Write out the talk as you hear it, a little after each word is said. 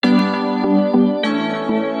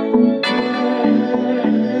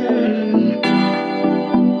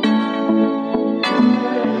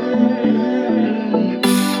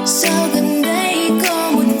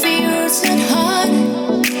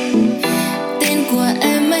của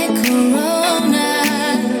em ấy Corona.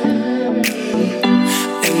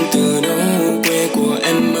 Em từ đâu, quê của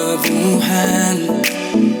em ở Vũ Hán,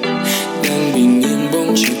 đang bình yên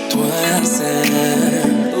bỗng chợt thoát ra.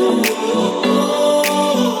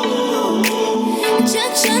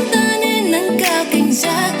 Chắc chắn ta nên nâng cao cảnh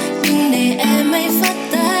giác, đừng để em ấy phát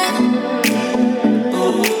tác.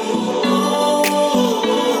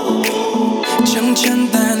 Chắc chắn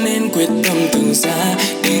ta nên quyết tâm từ xa,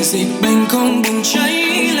 để dịch bệnh không bùng cháy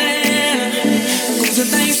lên. Cùng giơ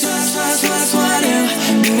tay xoa xoa xoa xoa đều,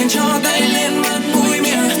 đừng nên cho tay lên mắt mũi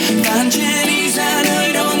miệng, và hạn chế đi ra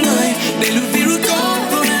nơi đông người, để lùi virus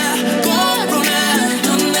corona.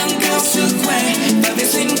 Luôn nâng cao sức khỏe và vệ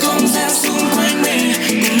sinh không gian xung quanh mình,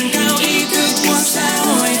 cùng nâng cao ý thức của xã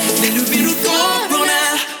hội, để lùi virus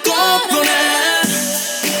corona.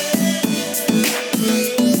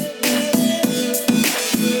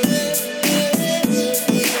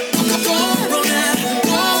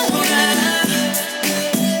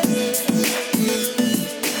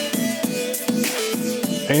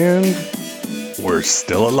 And we're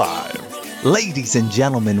still alive. Ladies and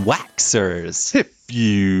gentlemen, waxers, If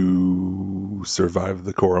you survive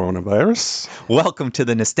the coronavirus. welcome to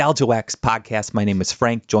the Nostalgia Wax podcast. My name is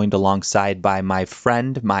Frank, joined alongside by my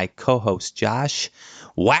friend, my co-host, Josh.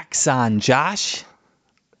 Wax on, Josh.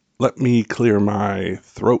 Let me clear my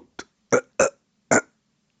throat.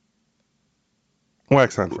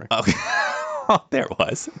 Wax on, Frank. Okay. Oh, there it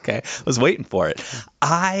was. Okay. I was waiting for it.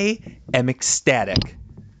 I am ecstatic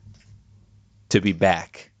to be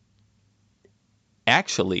back.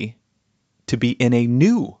 Actually, to be in a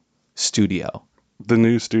new studio, The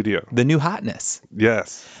new studio. the new hotness.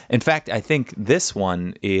 Yes. In fact, I think this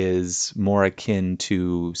one is more akin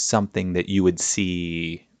to something that you would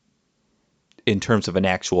see in terms of an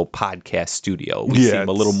actual podcast studio. We Yeah, seem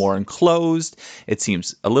a little more enclosed. It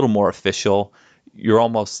seems a little more official. You're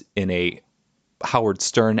almost in a Howard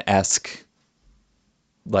Stern-esque,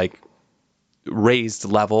 like, raised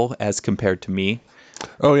level as compared to me.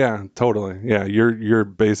 Oh yeah, totally. Yeah, you're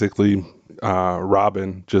basically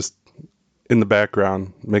Robin, just in the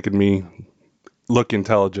background, making me look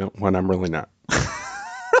intelligent when I'm really not.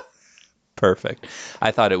 Perfect. I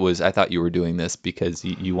thought you were doing this because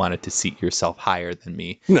you wanted to seat yourself higher than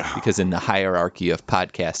me. No. Because in the hierarchy of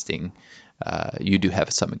podcasting, you do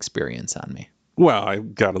have some experience on me. Well, I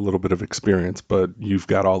got a little bit of experience, but you've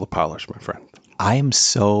got all the polish, my friend. I am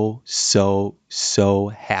so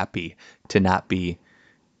happy to not be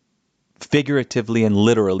figuratively and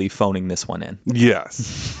literally phoning this one in.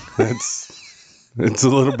 Yes, it's a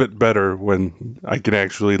little bit better when I can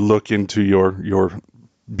actually look into your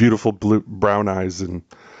beautiful brown eyes and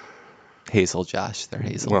Hazel, Josh, they're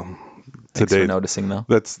Hazel. well, Thanks today for noticing, though.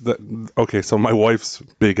 Okay. So my wife's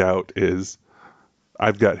big out is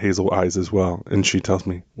I've got hazel eyes as well, and she tells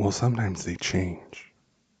me, well, sometimes they change.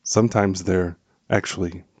 Sometimes they're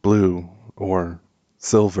actually blue or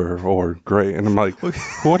silver or gray, and I'm like,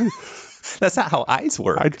 what? That's not how eyes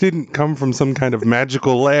work. I didn't come from some kind of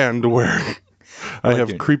magical land where I have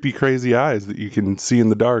you're- creepy, crazy eyes that you can see in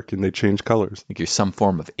the dark and they change colors. Like you're some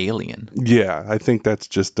form of alien. Yeah, I think that's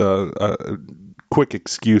just a quick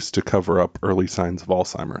excuse to cover up early signs of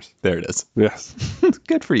Alzheimer's. There it is. Yes.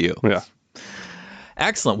 Good for you. Yeah.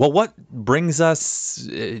 Excellent. Well, what brings us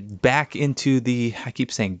back into I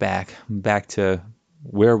keep saying back to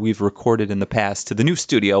where we've recorded in the past, to the new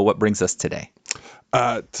studio. What brings us today?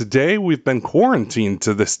 Today we've been quarantined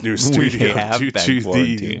to this new studio have due been to the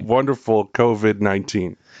quarantined. wonderful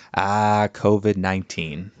COVID-19.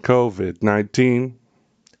 COVID-19. COVID-19.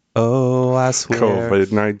 Oh, I swear.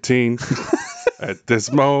 COVID-19. At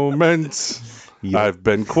this moment, Yep. I've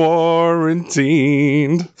been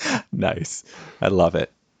quarantined. Nice. I love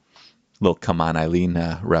it. Little Come On Eileen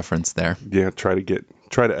reference there. Yeah, try to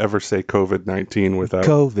ever say COVID-19 without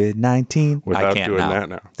COVID-19. without I can't doing now. that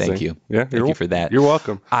now. Thank See? you. Yeah, Thank you for that. You're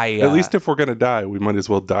welcome. At least if we're gonna die, we might as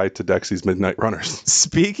well die to Dexy's Midnight Runners.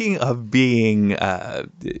 Speaking of being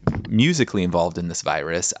musically involved in this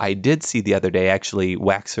virus, I did see the other day, actually,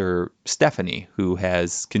 Waxer Stephanie, who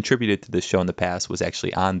has contributed to this show in the past, was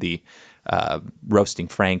actually on the Roasting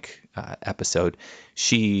Frank episode.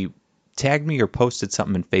 She tagged me or posted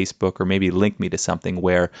something in Facebook or maybe linked me to something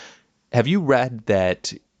where, have you read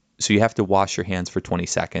that, so you have to wash your hands for 20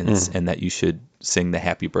 seconds and that you should sing the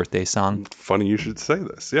happy birthday song? Funny you should say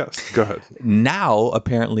this. Yes, go ahead. Now,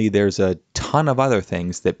 apparently, there's a ton of other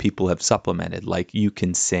things that people have supplemented. Like you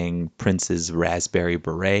can sing Prince's Raspberry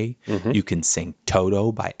Beret. You can sing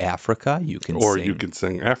Toto by Africa. You can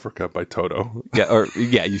sing Africa by Toto.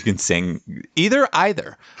 you can sing either.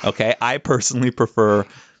 Okay, I personally prefer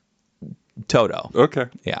Toto. Okay.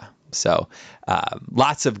 Yeah, So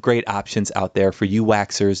lots of great options out there for you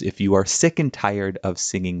waxers if you are sick and tired of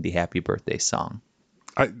singing the happy birthday song.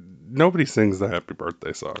 Nobody sings the happy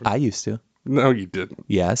birthday song. I used to. No, you didn't.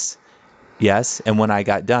 Yes. And when I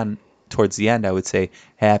got done, towards the end, I would say,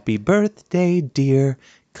 happy birthday, dear,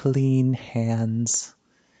 clean hands.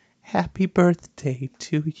 Happy birthday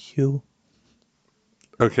to you.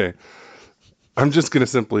 Okay. I'm just going to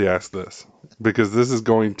simply ask this because this is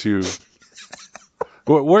going to.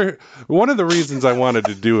 One of the reasons I wanted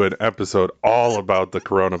to do an episode all about the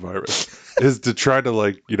coronavirus is to try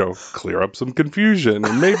to clear up some confusion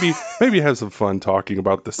and maybe have some fun talking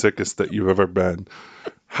about the sickest that you've ever been.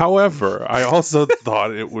 However, I also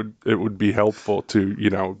thought it would be helpful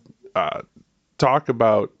to talk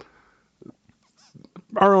about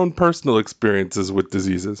our own personal experiences with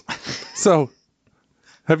diseases. So,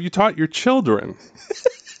 have you taught your children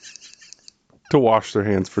to wash their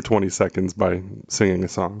hands for 20 seconds by singing a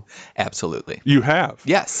song? Absolutely. You have?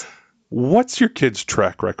 Yes. What's your kids'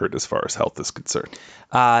 track record as far as health is concerned?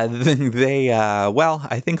 I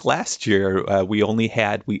think last year we only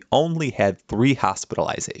had 3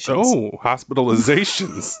 hospitalizations. Oh,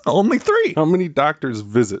 hospitalizations. Only 3. How many doctor's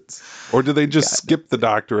visits? Or do they just skip the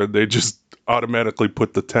doctor and they just automatically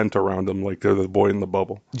put the tent around them like they're the boy in the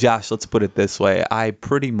bubble? Josh, let's put it this way. I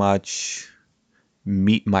pretty much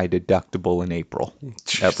meet my deductible in April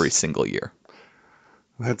every single year.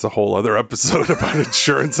 That's a whole other episode about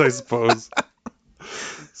insurance, I suppose.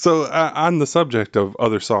 So on the subject of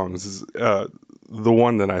other songs, the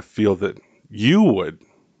one that I feel that you would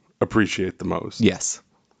appreciate the most. Yes.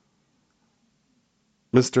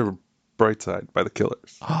 Mr. Brightside by the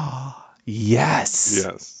Killers. Yes.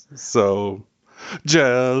 Yes. So,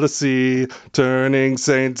 jealousy, turning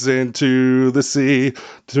saints into the sea,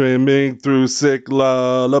 swimming through sick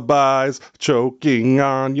lullabies, choking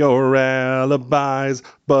on your alibis,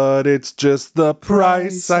 but it's just the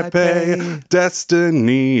price I pay.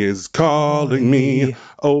 Destiny is calling me.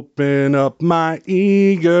 Open up my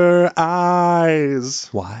eager eyes.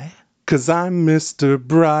 Why? 'Cause I'm Mr.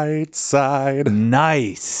 Brightside.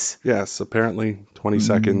 Nice. Yes, apparently 20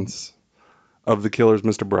 seconds of the Killers,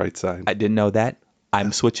 Mr. Brightside. I didn't know that.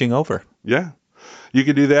 I'm switching over. Yeah. You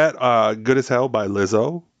could do that. Good as Hell by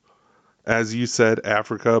Lizzo. As you said,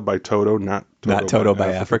 Africa by Toto, not Toto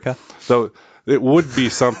by Africa. So it would be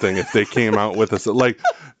something if they came out with us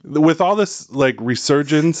with all this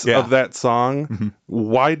resurgence of that song.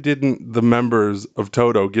 Why didn't the members of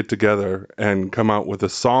Toto get together and come out with a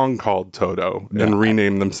song called Toto and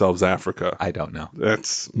rename themselves Africa? I don't know.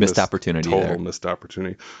 That's missed opportunity. Total missed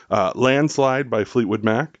opportunity. Landslide by Fleetwood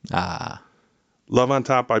Mac. Love on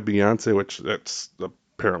Top by Beyonce, which that's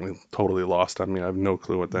apparently totally lost on me. I have no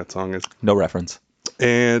clue what that song is. No reference.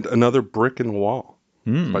 And Another Brick in the Wall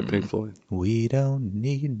by Pink Floyd. We don't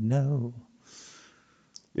need no.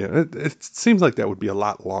 Yeah, it seems like that would be a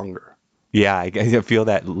lot longer. Yeah, I feel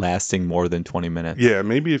that lasting more than 20 minutes. Yeah,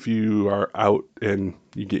 maybe if you are out and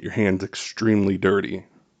you get your hands extremely dirty.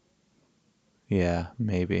 Yeah,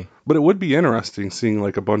 maybe. But it would be interesting seeing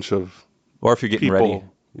a bunch of or if you're getting people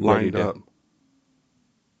lined up.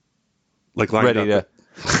 Ready to.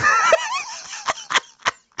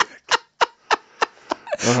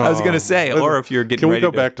 I was going to say, or if you're getting ready to.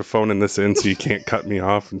 Can we go back to phoning this in so you can't cut me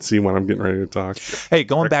off and see when I'm getting ready to talk? Hey,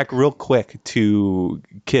 going back real quick to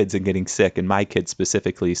kids and getting sick, and my kids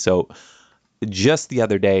specifically. So just the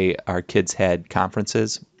other day, our kids had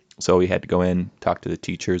conferences. So we had to go in, talk to the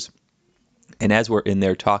teachers. And as we're in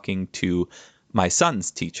there talking to my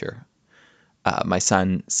son's teacher, my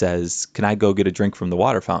son says, "Can I go get a drink from the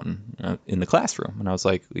water fountain in the classroom?" And I was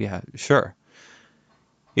like, "Yeah, sure."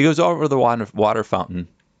 He goes over to the water fountain,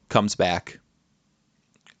 comes back,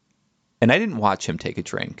 and I didn't watch him take a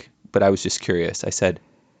drink, but I was just curious. I said,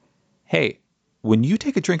 "Hey, when you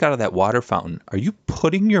take a drink out of that water fountain, are you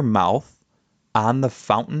putting your mouth on the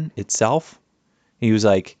fountain itself?" He was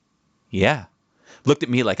like, "Yeah." Looked at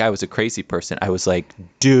me like I was a crazy person. I was like,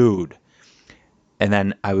 "Dude." And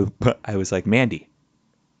then I was like, "Mandy,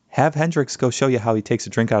 have Hendrix go show you how he takes a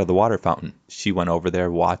drink out of the water fountain." She went over there,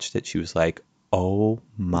 watched it. She was like, "Oh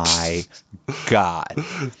my God."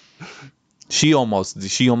 She almost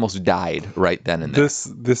died right then and there.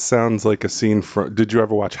 This sounds like a scene from. Did you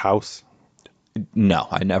ever watch House? No,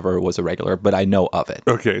 I never was a regular, but I know of it.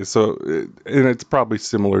 Okay, so and it's probably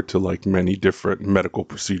similar to many different medical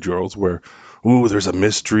procedurals where, there's a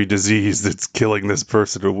mystery disease that's killing this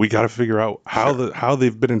person. We got to figure out how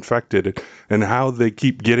they've been infected and how they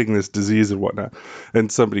keep getting this disease and whatnot. And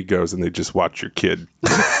somebody goes and they just watch your kid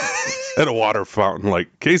at a water fountain,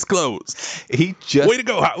 like, case closed. He Way to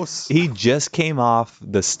go, house. He just came off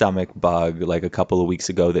the stomach bug like a couple of weeks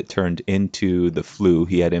ago that turned into the flu.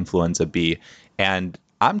 He had influenza B, and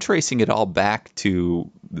I'm tracing it all back to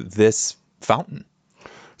this fountain.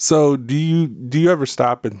 So do you ever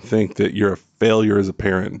stop and think that you're a failure as a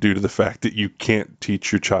parent due to the fact that you can't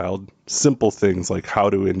teach your child simple things like how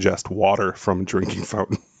to ingest water from a drinking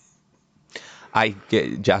fountain?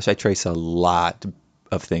 Josh, I trace a lot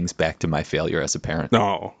of things back to my failure as a parent.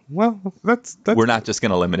 No. Well, that's We're not just going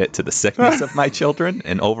to limit it to the sickness of my children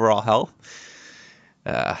and overall health.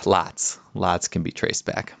 Lots can be traced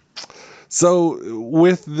back. So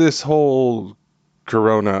with this whole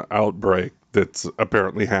corona outbreak that's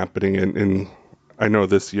apparently happening, and I know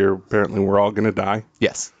this year apparently we're all going to die.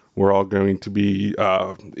 Yes. We're all going to be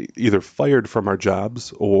either fired from our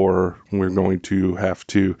jobs, or we're going to have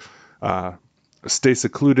to stay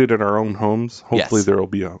secluded in our own homes. Hopefully Yes. there will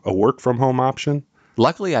be a work from home option.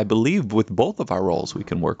 Luckily, I believe with both of our roles, we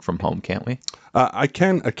can work from home, can't we? I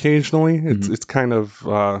can occasionally. It's kind of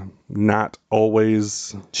not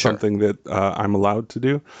always something that I'm allowed to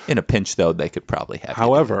do. In a pinch, though, they could probably have you do it.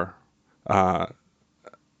 However,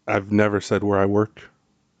 I've never said where I work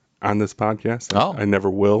on this podcast. Oh. I never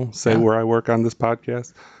will say where I work on this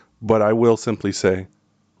podcast, but I will simply say,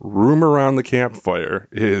 room around the campfire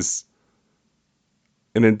is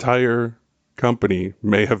an entire company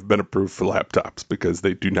may have been approved for laptops because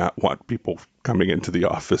they do not want people coming into the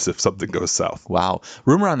office if something goes south. Wow.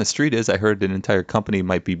 Rumor on the street is I heard an entire company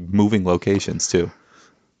might be moving locations, too.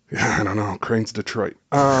 Yeah, I don't know. Cranes Detroit.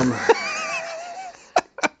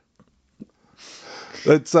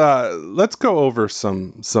 Let's go over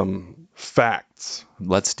some facts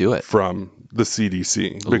Let's do it. from the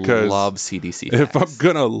CDC, because Love CDC if I'm facts.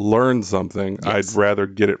 gonna learn something, Yes. I'd rather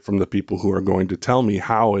get it from the people who are going to tell me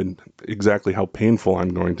how and exactly how painful I'm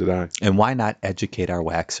going to die. And why not educate our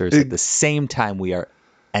waxers at the same time we are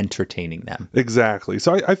entertaining them, Exactly.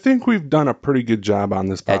 So I think we've done a pretty good job on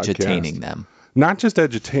this podcast. edutaining them? Not just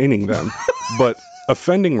edutaining them, but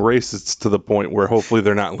offending racists to the point where hopefully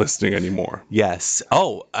they're not listening anymore. Yes.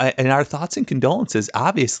 Oh, and our thoughts and condolences,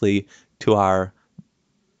 obviously, to our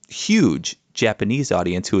huge Japanese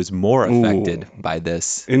audience who is more affected by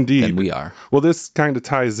this Indeed. than we are. Well, this kind of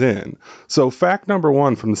ties in. So, fact number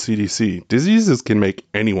 1 from the CDC: diseases can make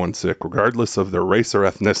anyone sick, regardless of their race or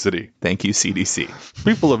ethnicity. Thank you, CDC.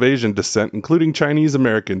 People of Asian descent, including Chinese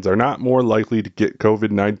Americans, are not more likely to get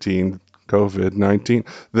COVID-19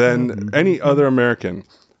 than any other American.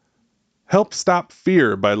 Help stop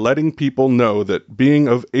fear by letting people know that being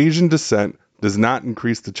of Asian descent does not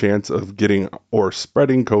increase the chance of getting or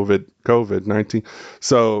spreading COVID-19.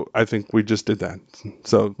 So I think we just did that.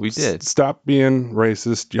 So We did. Stop being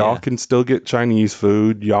racist. Y'all Yeah. can still get Chinese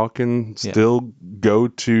food. Y'all can still go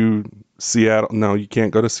to Seattle. No, you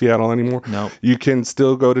can't go to Seattle anymore. No. You can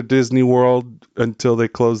still go to Disney World until they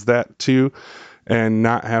close that too, and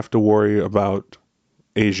not have to worry about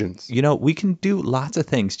Asians. You know, we can do lots of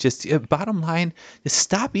things. Just bottom line, just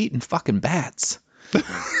stop eating fucking bats.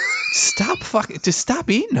 Just stop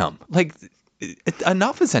eating them. Like,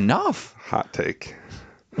 enough is enough. Hot take.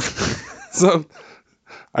 So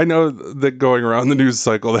I know that going around the news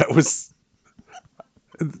cycle,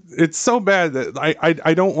 it's so bad that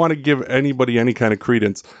I don't want to give anybody any kind of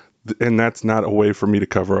credence. And that's not a way for me to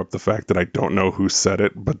cover up the fact that I don't know who said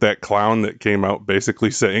it. But that clown that came out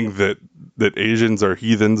basically saying that Asians are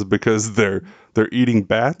heathens because they're eating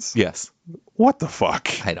bats. Yes. What the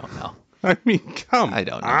fuck? I don't know. I mean, come I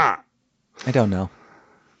don't know. on. I don't know.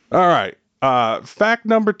 All right. Fact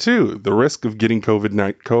number 2, the risk of getting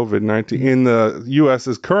COVID-19 in the U.S.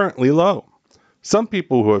 is currently low. Some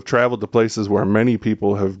people who have traveled to places where many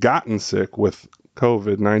people have gotten sick with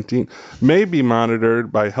COVID-19 may be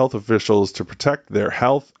monitored by health officials to protect their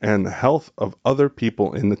health and the health of other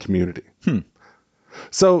people in the community.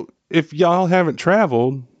 So if y'all haven't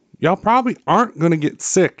traveled, y'all probably aren't going to get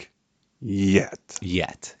sick yet.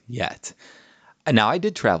 Yet. Now, I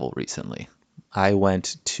did travel recently. I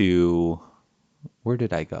went to, where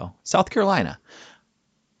did I go? South Carolina,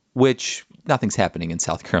 which nothing's happening in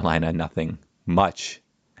South Carolina. Nothing much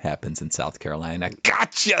happens in South Carolina.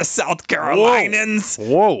 Gotcha, South Carolinians.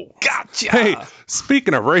 Whoa. Gotcha. Hey,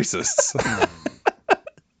 speaking of racists.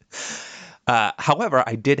 However,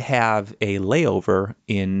 I did have a layover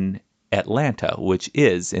in Atlanta, which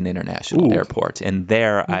is an international airport. And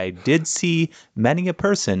there I did see many a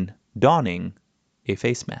person donning a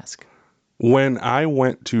face mask. When I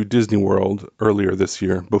went to Disney World earlier this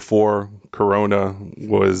year, before Corona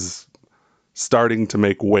was starting to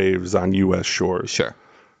make waves on U.S. shores, Sure.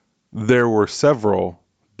 there were several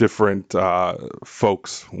different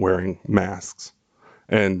folks wearing masks.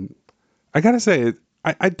 And I gotta say,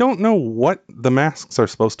 I don't know what the masks are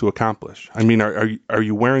supposed to accomplish. I mean, are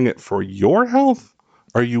you wearing it for your health?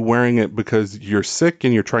 Are you wearing it because you're sick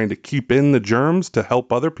and you're trying to keep in the germs to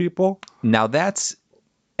help other people? Now that's,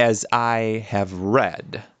 as I have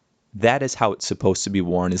read, that is how it's supposed to be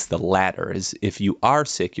worn, is the latter. Is if you are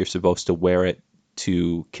sick, you're supposed to wear it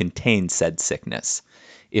to contain said sickness.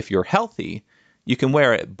 If you're healthy, you can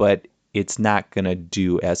wear it, but it's not going to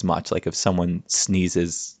do as much. Like if someone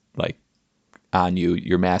sneezes like on you,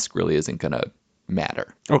 your mask really isn't going to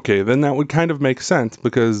matter. Okay, then that would kind of make sense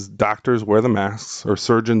because doctors wear the masks or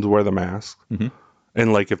surgeons wear the masks. Mm-hmm.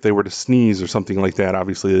 And like if they were to sneeze or something like that,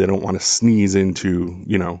 obviously they don't want to sneeze into,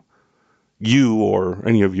 you or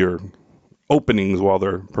any of your openings while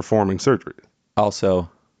they're performing surgery. Also,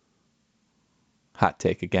 hot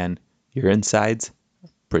take again, your insides,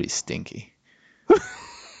 pretty stinky.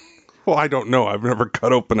 Well, I don't know. I've never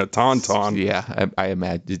cut open a tauntaun. Yeah, I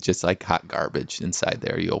imagine it's just like hot garbage inside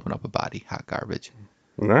there. You open up a body, hot garbage.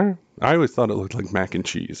 Nah, I always thought it looked like mac and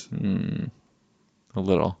cheese. A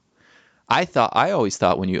little. I always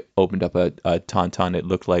thought when you opened up a tauntaun, it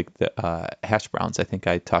looked like the hash browns. I think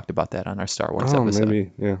I talked about that on our Star Wars episode.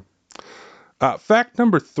 Maybe, yeah. Fact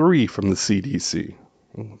number 3 from the CDC.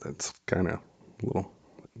 Oh, that's kind of a little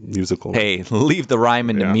musical. Hey, leave the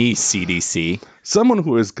rhyming to Yeah. me, CDC. Someone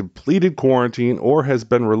who has completed quarantine or has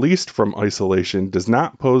been released from isolation does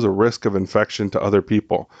not pose a risk of infection to other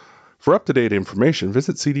people. For up-to-date information,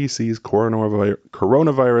 visit CDC's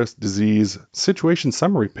coronavirus disease situation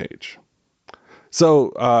summary page.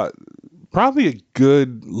 So, probably a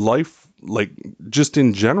good life, like just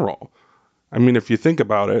in general. I mean, if you think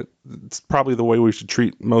about it, it's probably the way we should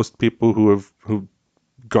treat most people who've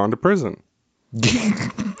gone to prison.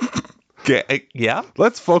 Yeah.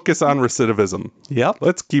 Let's focus on recidivism. Yep.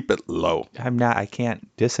 Let's keep it low. I can't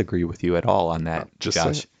disagree with you at all on that, Just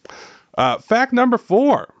Josh. saying. Fact number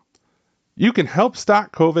 4. You can help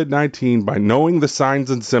stop COVID-19 by knowing the signs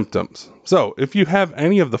and symptoms. So, if you have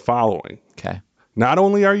any of the following, Okay. not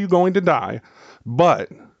only are you going to die, but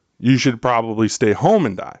you should probably stay home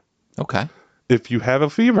and die. Okay. If you have a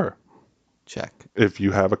fever, Check. if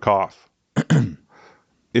you have a cough,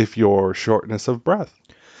 if you're shortness of breath.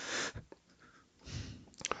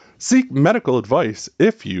 Seek medical advice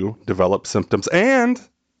if you develop symptoms and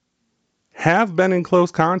have been in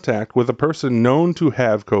close contact with a person known to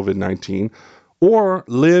have COVID-19 or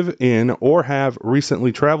live in or have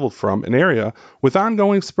recently traveled from an area with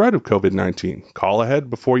ongoing spread of COVID-19. Call ahead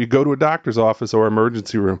before you go to a doctor's office or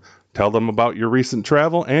emergency room. Tell them about your recent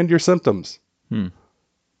travel and your symptoms.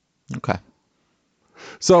 Okay.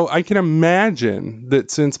 So I can imagine that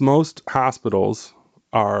since most hospitals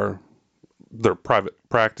they're private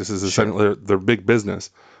practices, essentially they're big business.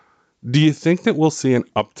 Do you think that we'll see an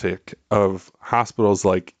uptick of hospitals,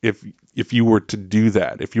 like if you were to do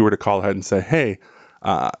that, if you were to call ahead and say, hey,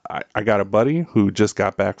 I got a buddy who just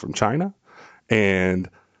got back from China and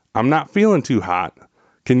I'm not feeling too hot.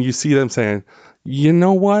 Can you see them saying, you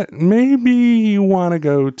know what, maybe you want to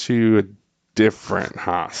go to a different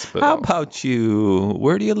hospital? How about you?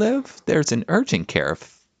 Where do you live? There's an urgent care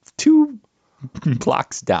 2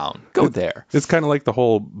 blocks down. Go there. It's kind of like the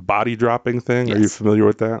whole body dropping thing. Yes. Are you familiar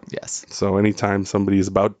with that? Yes. So anytime somebody is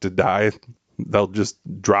about to die, they'll just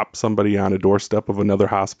drop somebody on a doorstep of another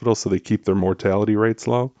hospital so they keep their mortality rates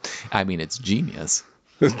low. I mean, it's genius.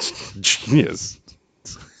 It's genius.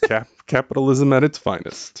 Capitalism at its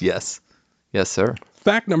finest. Yes. Yes, sir.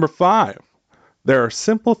 Fact number 5. There are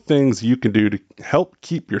simple things you can do to help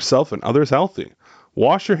keep yourself and others healthy.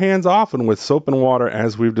 Wash your hands often with soap and water,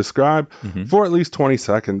 as we've described, for at least 20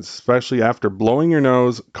 seconds, especially after blowing your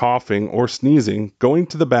nose, coughing, or sneezing, going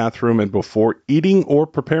to the bathroom, and before eating or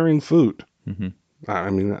preparing food. I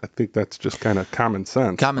mean, I think that's just kind of common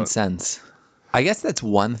sense. Common sense. I guess that's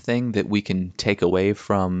one thing that we can take away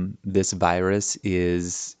from this virus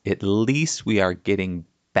is at least we are getting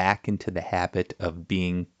back into the habit of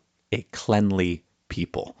being a cleanly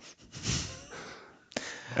people.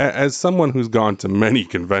 As someone who's gone to many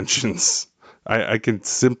conventions, I can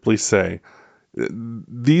simply say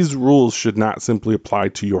these rules should not simply apply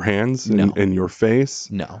to your hands and your face.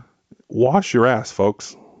 No. Wash your ass,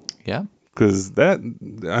 folks. Yeah. Because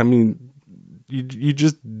you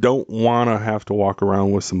just don't want to have to walk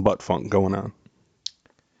around with some butt funk going on.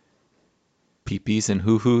 Peepees and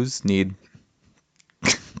hoo-hoos need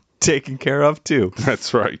taken care of too.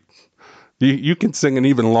 That's right. You can sing an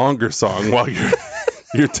even longer song while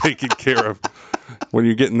you're taking care of when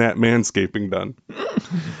you're getting that manscaping done.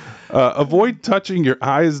 Avoid touching your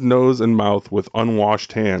eyes, nose, and mouth with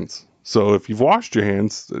unwashed hands. So if you've washed your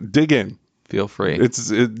hands, dig in. Feel free.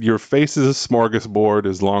 Your face is a smorgasbord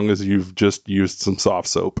as long as you've just used some soft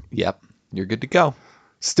soap. Yep. You're good to go.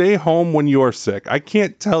 Stay home when you are sick. I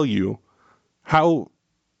can't tell you how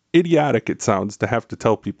idiotic it sounds to have to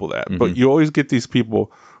tell people that, but you always get these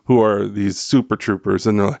people who are these super troopers,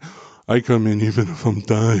 and they're like, I come in even if I'm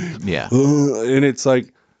dying. Yeah. And it's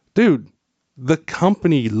like, dude, the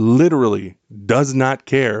company literally does not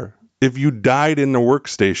care if you died in the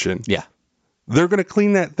workstation. Yeah. They're going to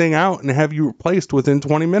clean that thing out and have you replaced within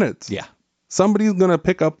 20 minutes. Yeah. Somebody's going to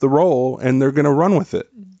pick up the role and they're going to run with it.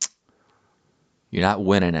 You're not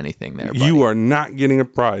winning anything there, buddy. You are not getting a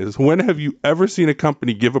prize. When have you ever seen a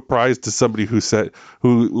company give a prize to somebody who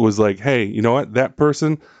was like, hey, you know what? That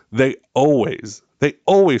person, they always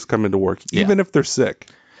come into work, even if they're sick.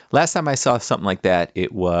 Last time I saw something like that,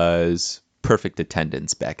 it was perfect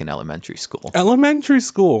attendance back in elementary school. Elementary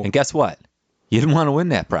school. And guess what? You didn't want to win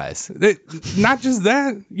that prize. Not just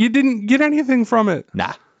that, you didn't get anything from it.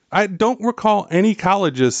 Nah. I don't recall any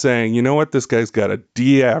colleges saying, you know what, this guy's got a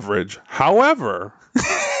D average. However,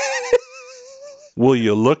 will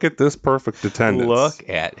you look at this perfect attendance? Look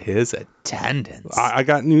at his attendance. I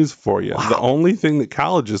got news for you. Wow. The only thing that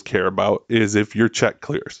colleges care about is if your check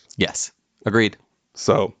clears. Yes. Agreed.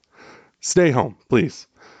 So stay home, please.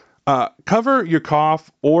 Cover your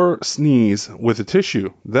cough or sneeze with a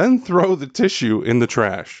tissue, then throw the tissue in the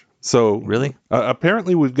trash. So Really?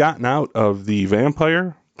 Apparently we've gotten out of the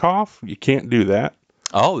vampire cough. You can't do that.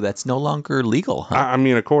 Oh, that's no longer legal, huh? I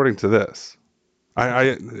mean, according to this,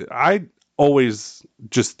 I always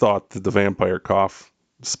just thought that the vampire cough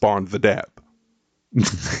spawned the dab.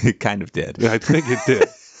 It kind of did. I think it did.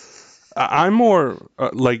 I'm more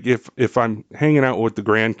like if I'm hanging out with the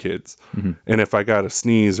grandkids, and if I got a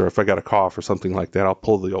sneeze or if I got a cough or something like that, I'll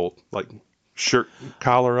pull the old like shirt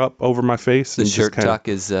collar up over my face. The and shirt just tuck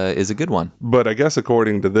is a good one. But I guess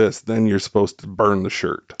according to this, then you're supposed to burn the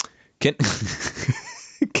shirt. Can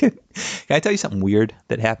I tell you something weird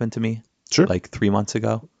that happened to me? Sure. Like 3 months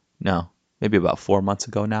ago? No, maybe about 4 months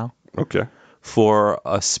ago now. Okay. For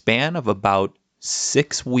a span of about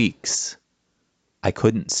 6 weeks, I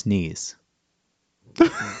couldn't sneeze.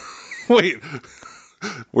 Wait,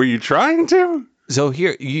 were you trying to? So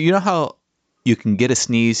here, you know how you can get a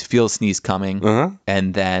sneeze, feel a sneeze coming,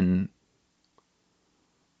 and then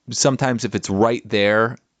sometimes if it's right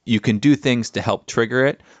there, you can do things to help trigger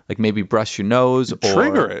it, like maybe brush your nose or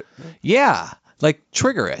Trigger it? Yeah, like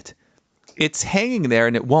trigger it. It's hanging there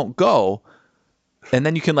and it won't go, and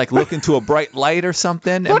then you can like look into a bright light or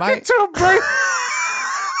something. Into a bright.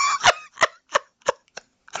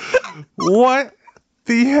 What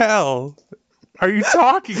the hell are you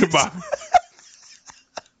talking about?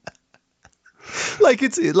 like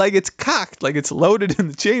it's cocked, like it's loaded in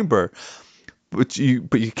the chamber, but you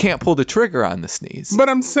can't pull the trigger on the sneeze. But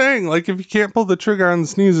I'm saying, like, if you can't pull the trigger on the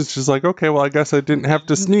sneeze, it's just like, okay, well, I guess I didn't have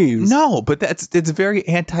to sneeze. No, but it's very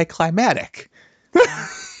anticlimactic.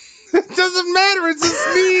 It doesn't matter. It's a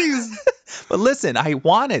sneeze. But listen, I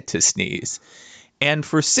wanted to sneeze. And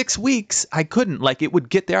for 6 weeks, I couldn't. Like, it would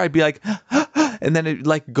get there. I'd be like, and then it'd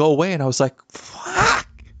like go away. And I was like, fuck.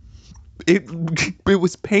 It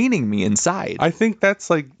was paining me inside. I think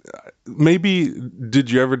that's like, maybe,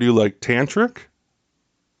 did you ever do like tantric?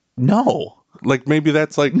 No. Like, maybe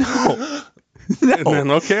that's like, No. and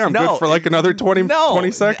then, okay, I'm good for like another 20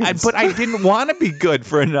 seconds. But I didn't want to be good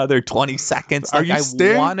for another 20 seconds. Are you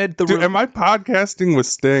Sting? Am I podcasting with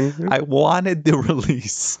Sting? I wanted the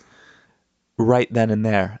release right then and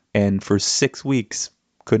there. And for 6 weeks,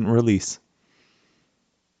 couldn't release.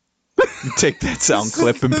 Take that sound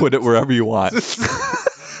clip and put it wherever you want.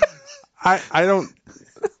 I don't,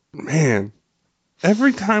 man,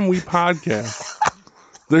 every time we podcast,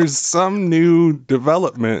 there's some new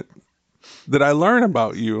development that I learn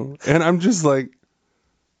about you. And I'm just like,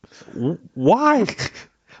 why?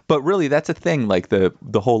 But really, that's a thing. Like the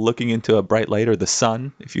whole looking into a bright light or the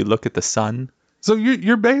sun. If you look at the sun. So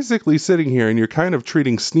you're basically sitting here and you're kind of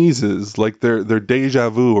treating sneezes like they're deja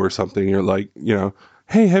vu or something. You're like, you know,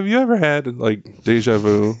 hey, have you ever had like deja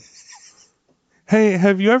vu? Hey,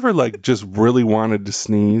 have you ever like just really wanted to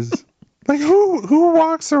sneeze? Like who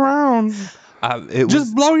walks around?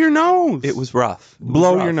 Just blow your nose. It was rough.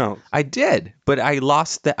 Blow your nose. I did, but I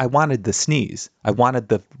lost that. I wanted the sneeze. I wanted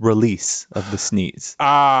the release of the sneeze.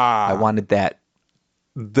 I wanted that.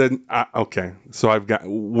 Then okay. So I've got.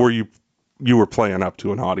 You were playing up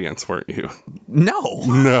to an audience, weren't you?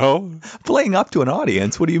 No. Playing up to an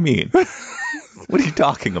audience? What do you mean? What are you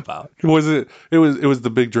talking about? Was it? It was the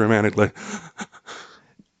big dramatic like.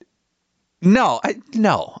 No,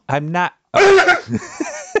 I'm not.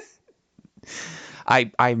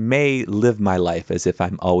 I may live my life as if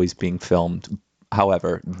I'm always being filmed.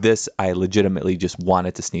 However, this I legitimately just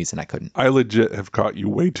wanted to sneeze and I couldn't. I legit have caught you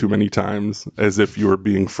way too many times as if you were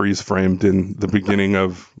being freeze framed in the beginning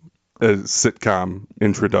of sitcom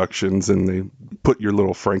introductions, and they put your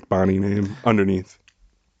little Frank Bonnie name underneath.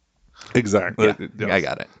 Exactly. Yeah, I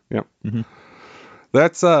got it. Yep. Mm-hmm.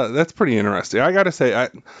 That's pretty interesting. I gotta say,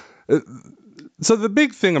 so the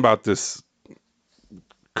big thing about this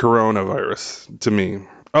coronavirus to me.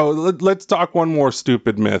 Oh, let's talk one more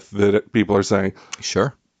stupid myth that people are saying.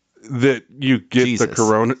 Sure. That you get Jesus. the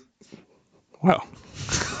corona. Well,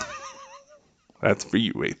 that's for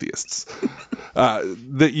you atheists.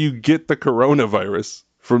 That you get the coronavirus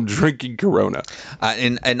from drinking Corona.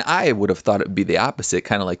 And I would have thought it would be the opposite,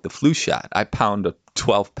 kind of like the flu shot. I pound a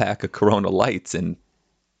 12-pack of Corona Lights and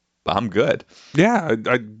I'm good. Yeah,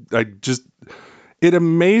 I just, it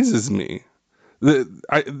amazes me.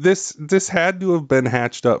 This had to have been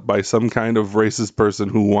hatched up by some kind of racist person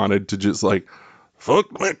who wanted to just like,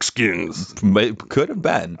 fuck Mexicans. It could have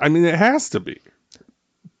been. I mean, it has to be.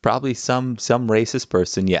 Probably some racist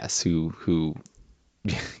person, yes, who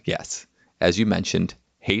yes, as you mentioned,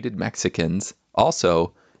 hated Mexicans,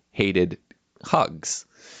 also hated hugs.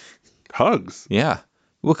 Hugs? Yeah.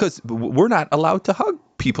 Well, because we're not allowed to hug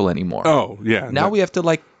people anymore. Oh, yeah. Now we have to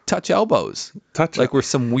like touch elbows. Like we're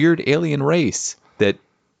some weird alien race that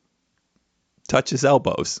touches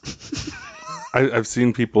elbows. I've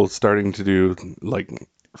seen people starting to do like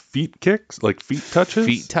feet kicks, like feet touches.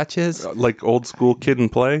 Feet touches? Like old school kid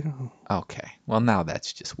and play. Okay. Well, now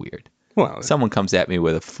that's just weird. Well, someone comes at me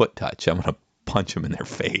with a foot touch, I'm going to punch them in their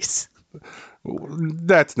face.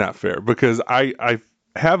 That's not fair, because I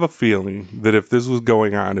have a feeling that if this was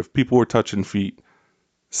going on, if people were touching feet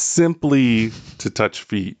simply to touch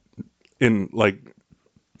feet in like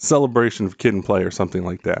celebration of kid and play or something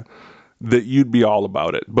like that, that you'd be all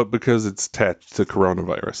about it. But because it's attached to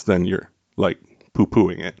coronavirus, then you're like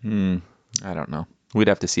poo-pooing it. I don't know. We'd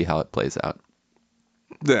have to see how it plays out.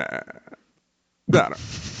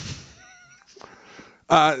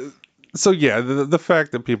 So yeah, the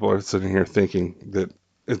fact that people are sitting here thinking that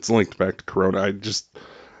it's linked back to Corona,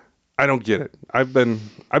 I don't get it. I've been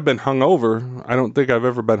hungover. I don't think I've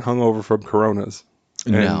ever been hungover from Coronas.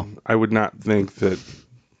 And no, I would not think that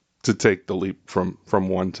to take the leap from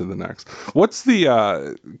one to the next. What's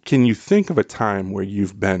the? Can you think of a time where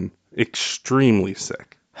you've been extremely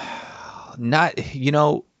sick? Not. You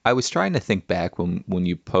know, I was trying to think back when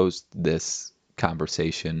you posed this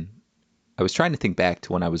conversation. I was trying to think back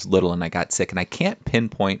to when I was little and I got sick, and I can't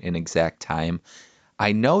pinpoint an exact time.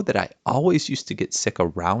 I know that I always used to get sick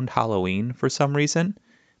around Halloween for some reason.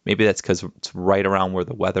 Maybe that's because it's right around where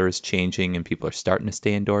the weather is changing and people are starting to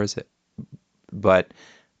stay indoors. But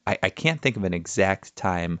I can't think of an exact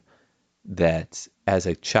time that as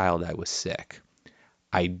a child I was sick.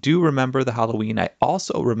 I do remember the Halloween. I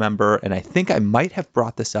also remember, and I think I might have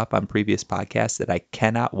brought this up on previous podcasts, that I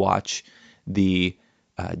cannot watch the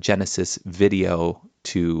Genesis video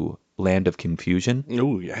to Land of Confusion.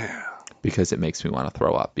 Oh, yeah. Because it makes me want to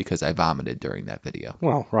throw up because I vomited during that video.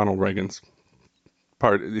 Well, Ronald Reagan's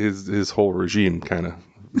his whole regime kind of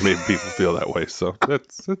made people feel that way, so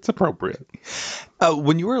it's appropriate.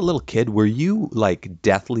 When you were a little kid, were you like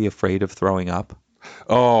deathly afraid of throwing up?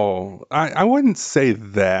 Oh, I wouldn't say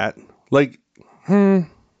that. Like,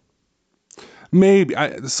 maybe.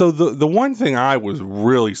 So the one thing I was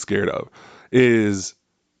really scared of is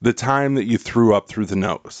the time that you threw up through the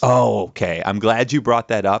nose. Oh, okay. I'm glad you brought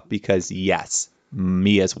that up because yes,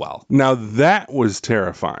 me as well. Now that was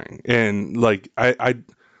terrifying, and like I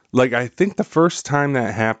think the first time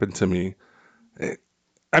that happened to me,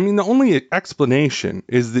 I mean, the only explanation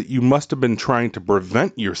is that you must have been trying to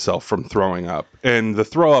prevent yourself from throwing up, and the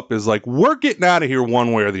throw up is like, we're getting out of here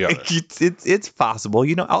one way or the other. It's possible.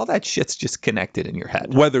 You know, all that shit's just connected in your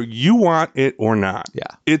head. Whether you want it or not, yeah,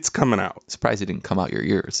 it's coming out. Surprised it didn't come out your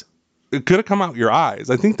ears. It could have come out your eyes.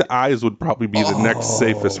 I think the eyes would probably be the next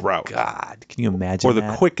safest route. God, can you imagine? Or the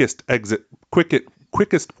quickest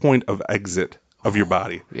point of exit of your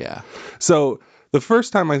body. Yeah. So the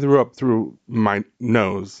first time I threw up through my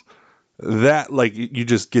nose, that like you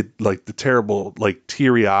just get like the terrible like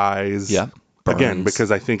teary eyes. Yeah. Again,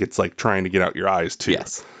 because I think it's like trying to get out your eyes too.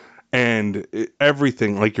 Yes. And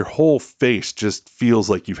everything, like your whole face just feels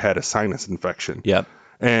like you've had a sinus infection. Yep.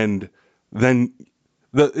 And then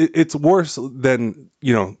it's worse than,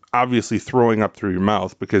 you know, obviously throwing up through your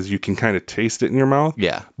mouth because you can kind of taste it in your mouth.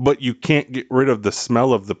 Yeah. But you can't get rid of the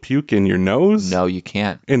smell of the puke in your nose. No, you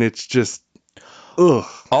can't. And it's just, ugh.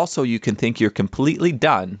 Also, you can think you're completely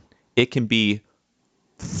done. It can be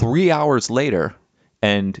 3 hours later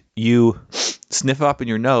and you sniff up in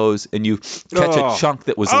your nose and you catch a chunk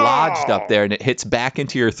that was lodged up there and it hits back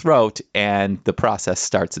into your throat and the process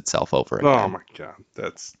starts itself over again. Oh my God.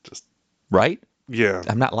 That's just, Right? yeah.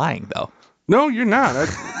 I'm not lying, though. No, you're not.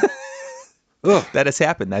 Ugh. That has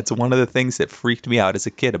happened. That's one of the things that freaked me out as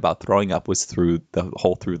a kid about throwing up was through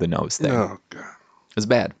the nose thing. Oh, God. It was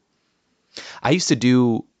bad. I used to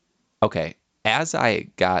do, okay, as I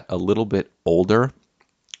got a little bit older,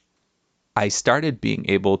 I started being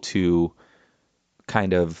able to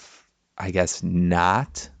kind of, I guess,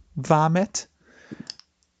 not vomit.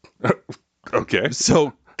 Okay.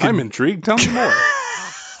 So I'm intrigued. Tell me more.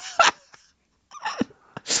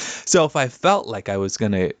 So if I felt like I was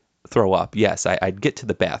going to throw up, yes, I'd get to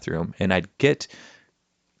the bathroom and I'd get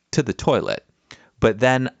to the toilet, but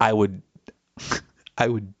then I would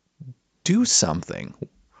do something.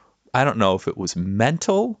 I don't know if it was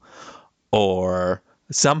mental or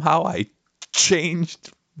somehow I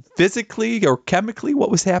changed physically or chemically what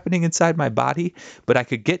was happening inside my body, but I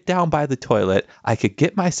could get down by the toilet. I could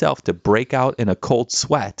get myself to break out in a cold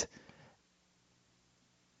sweat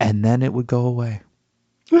and then it would go away.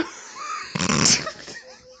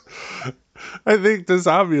 I think this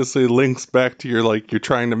obviously links back to you're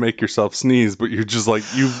trying to make yourself sneeze, but you're just like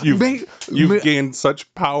you've gained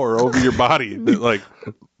such power over your body that like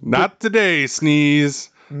not today sneeze,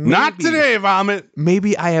 not today vomit.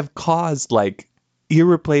 Maybe I have caused like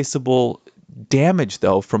irreplaceable damage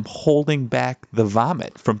though from holding back the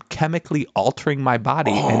vomit, from chemically altering my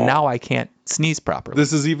body, and now I can't sneeze properly.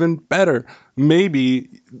 This is even better. Maybe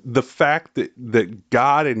the fact that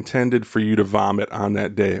God intended for you to vomit on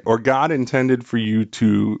that day, or God intended for you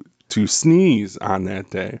to sneeze on that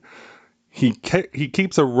day, he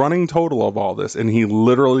keeps a running total of all this, and he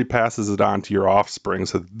literally passes it on to your offspring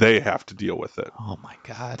so they have to deal with it. Oh my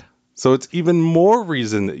God. So it's even more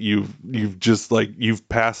reason that you've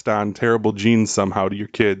passed on terrible genes somehow to your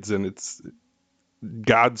kids, and it's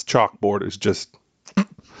God's chalkboard is just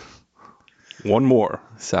one more.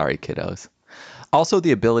 Sorry, kiddos. Also,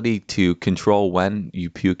 the ability to control when you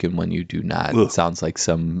puke and when you do not. Ugh. Sounds like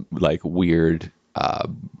some like weird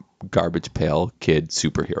garbage pail kid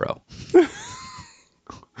superhero.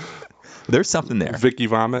 There's something there. Vicky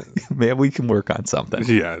vomit. Maybe we can work on something.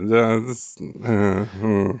 Yeah.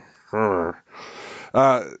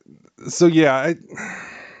 So yeah,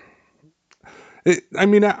 I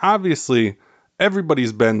mean, obviously,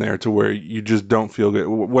 everybody's been there to where you just don't feel good,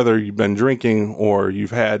 whether you've been drinking or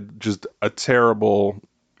you've had just a terrible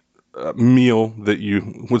meal that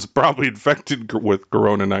you was probably infected with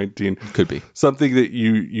Corona-19. Could be something that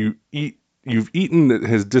you've eaten that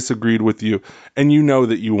has disagreed with you, and you know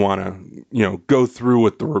that you want to go through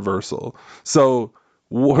with the reversal. So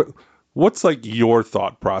what's like your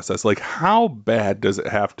thought process? Like, how bad does it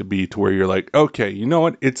have to be to where you're like, okay, you know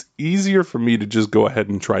what? It's easier for me to just go ahead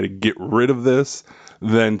and try to get rid of this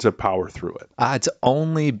than to power through it. It's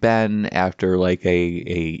only been after like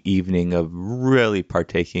a evening of really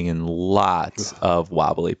partaking in lots of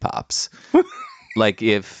wobbly pops. Like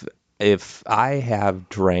if I have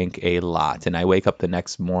drank a lot and I wake up the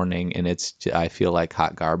next morning and I feel like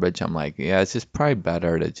hot garbage, I'm like, yeah, it's just probably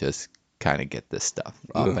better to just kind of get this stuff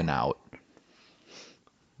up and out.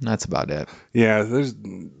 That's about it. Yeah, there's,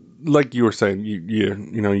 like you were saying,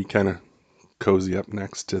 you kind of cozy up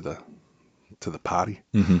next to the potty.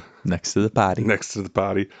 Mm-hmm. Next to the potty. Next to the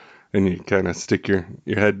potty, and you kind of stick your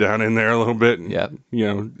head down in there a little bit. And, yep.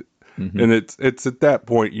 Mm-hmm. And it's at that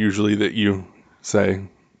point usually that you say,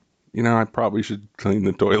 I probably should clean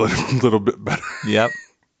the toilet a little bit better. Yep.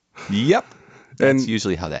 That's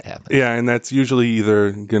usually how that happens. Yeah, and that's usually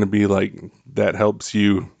either going to be like that helps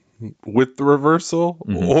you with the reversal,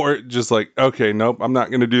 mm-hmm. or just like, okay, nope, I'm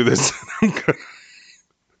not going to do this. I'm good.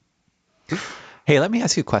 Hey, let me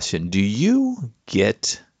ask you a question. Do you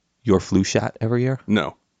get your flu shot every year?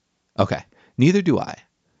 No. Okay. Neither do I.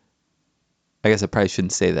 I guess I probably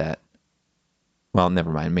shouldn't say that. Well,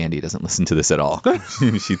 never mind. Mandy doesn't listen to this at all.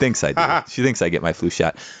 She thinks I do. She thinks I get my flu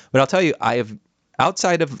shot. But I'll tell you, I have,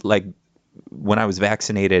 outside of like when I was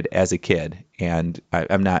vaccinated as a kid, and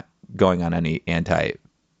I'm not going on any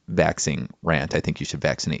anti-vaccine rant. I think you should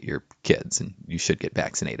vaccinate your kids and you should get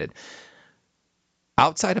vaccinated.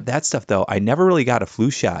 Outside of that stuff, though, I never really got a flu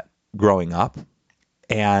shot growing up.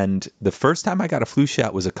 And the first time I got a flu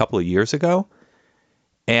shot was a couple of years ago.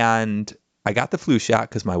 And I got the flu shot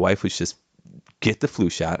because my wife was just, get the flu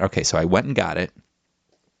shot. Okay, so I went and got it.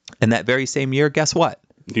 And that very same year, guess what?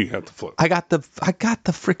 You got the flu. I got the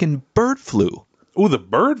freaking bird flu. Oh, the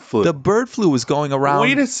bird flu. The bird flu was going around.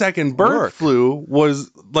 Wait a second. Bird flu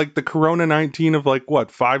was like the Corona-19 of like, what,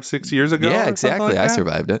 5-6 years ago? Yeah, exactly. Like I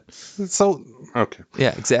survived it. So, okay.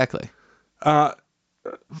 Yeah, exactly.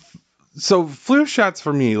 So flu shots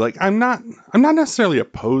for me, like I'm not necessarily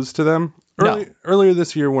opposed to them. No. Earlier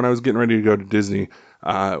this year when I was getting ready to go to Disney,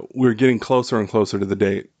 we were getting closer and closer to the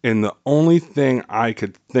date, and the only thing I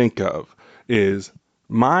could think of is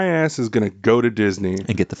my ass is gonna go to Disney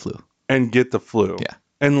And get the flu. and get the flu. Yeah.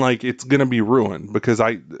 And like it's gonna be ruined because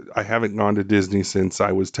I haven't gone to Disney since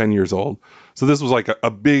I was 10 years old. So this was like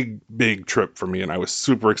a big trip for me, and I was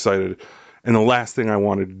super excited. And the last thing I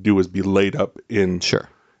wanted to do was be laid up in Sure.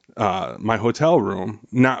 my hotel room,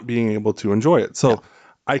 not being able to enjoy it. So No.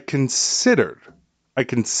 I considered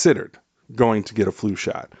going to get a flu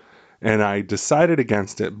shot. And I decided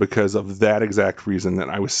against it because of that exact reason, that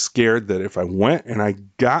I was scared that if I went and I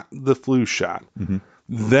got the flu shot,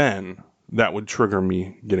 then that would trigger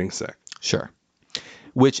me getting sick. Sure.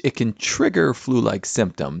 Which it can trigger flu-like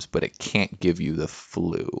symptoms, but it can't give you the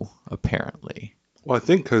flu, apparently. Well, I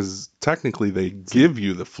think because technically they give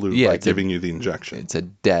you the flu by giving you the injection. It's a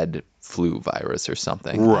dead flu virus or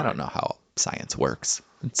something. Right. I don't know how science works.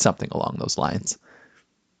 It's something along those lines.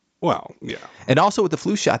 Well, yeah. And also with the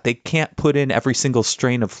flu shot, they can't put in every single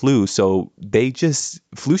strain of flu. So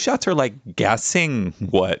flu shots are like guessing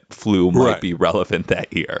what flu might Right. be relevant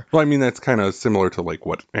that year. Well, I mean, that's kind of similar to like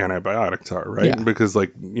what antibiotics are, right? Yeah. Because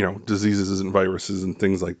like, diseases and viruses and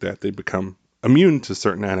things like that, they become immune to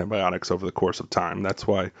certain antibiotics over the course of time. That's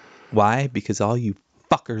why. Why? Because all you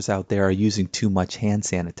fuckers out there are using too much hand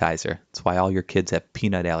sanitizer. That's why all your kids have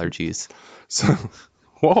peanut allergies. So,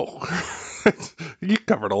 whoa. You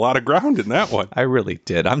covered a lot of ground in that one. I really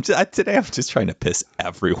did. Today I'm just trying to piss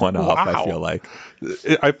everyone off, I Wow. feel like.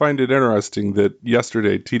 I find it interesting that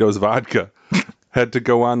yesterday Tito's Vodka had to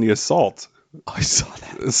go on the assault. Oh, I saw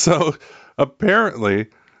that. So apparently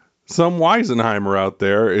some Weisenheimer out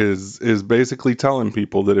there is basically telling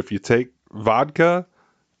people that if you take vodka,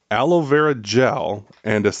 aloe vera gel,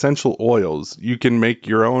 and essential oils, you can make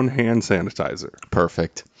your own hand sanitizer.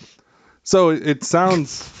 Perfect. So it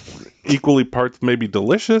sounds equally parts maybe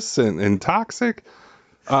delicious and toxic,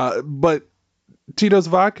 but Tito's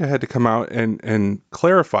Vodka had to come out and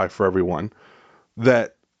clarify for everyone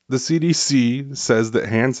that the CDC says that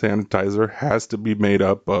hand sanitizer has to be made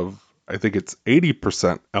up of, I think it's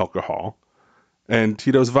 80% alcohol, and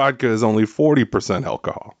Tito's Vodka is only 40%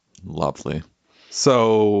 alcohol. Lovely.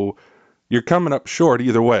 So you're coming up short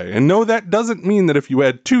either way. And no, that doesn't mean that if you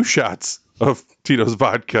add 2 shots of Tito's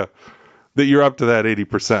Vodka that you're up to that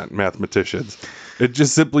 80%, mathematicians. It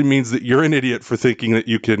just simply means that you're an idiot for thinking that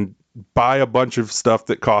you can buy a bunch of stuff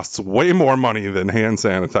that costs way more money than hand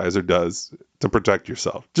sanitizer does to protect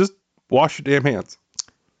yourself. Just wash your damn hands.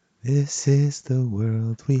 This is the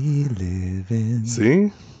world we live in.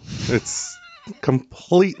 See? It's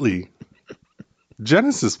completely...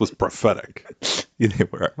 Genesis was prophetic. Yeah, they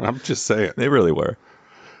were. I'm just saying. They really were.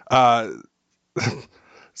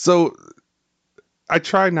 So I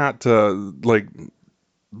try not to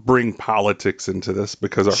bring politics into this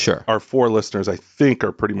because our 4 listeners, I think,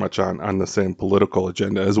 are pretty much on the same political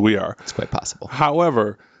agenda as we are. It's quite possible.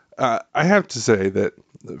 However, I have to say that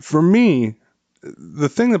for me, the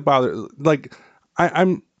thing that bothers,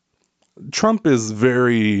 I'm Trump is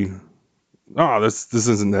very, this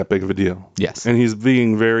isn't that big of a deal. Yes. And he's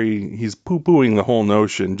poo-pooing the whole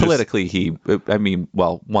notion. Politically,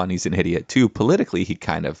 one, he's an idiot. 2, politically, he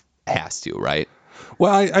kind of has to, right?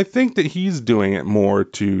 Well, I think that he's doing it more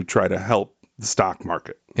to try to help the stock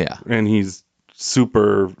market. Yeah. And he's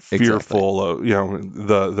super fearful of,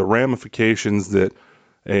 the ramifications that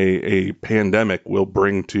a pandemic will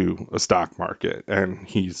bring to a stock market. And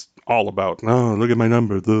he's all about, look at my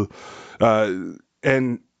number.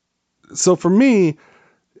 And so for me,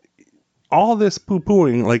 all this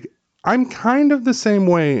poo-pooing, I'm kind of the same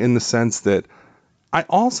way in the sense that I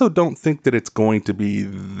also don't think that it's going to be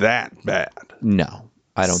that bad. No,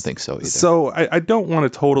 I don't think so either. So I don't want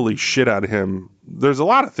to totally shit on him. There's a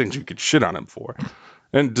lot of things you could shit on him for,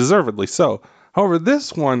 and deservedly so. However,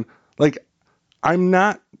 this one, I'm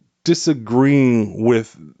not disagreeing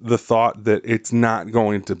with the thought that it's not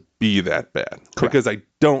going to be that bad. Correct. Because I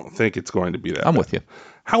don't think it's going to be that bad. I'm with you.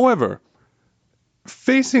 However,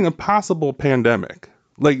 facing a possible pandemic,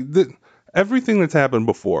 everything that's happened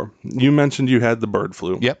before, you mentioned you had the bird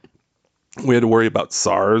flu. Yep. We had to worry about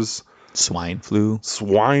SARS. Swine flu.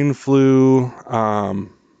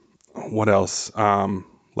 What else?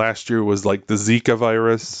 Last year was the Zika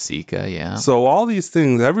virus. Zika, yeah. So all these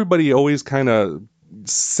things, everybody always kind of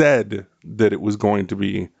said that it was going to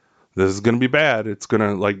be, this is going to be bad. It's going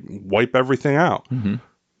to wipe everything out. Mm-hmm.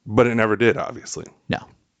 But it never did, obviously. No.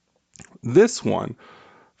 This one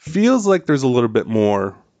feels like there's a little bit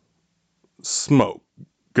more smoke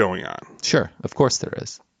going on. Sure. Of course there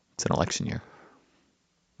is. It's an election year.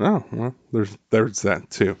 Oh, well, there's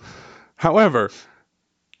that too. However,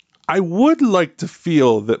 I would like to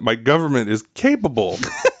feel that my government is capable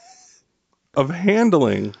of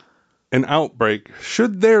handling an outbreak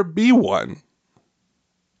should there be one,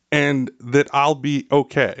 and that I'll be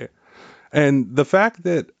okay. And the fact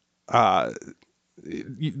that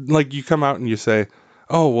you come out and you say,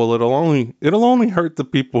 "Oh, well, it'll only hurt the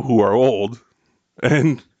people who are old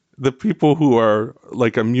and the people who are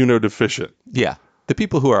like immunodeficient." Yeah. The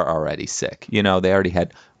people who are already sick, they already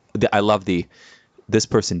had, I love this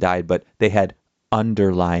person died, but they had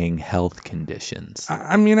underlying health conditions.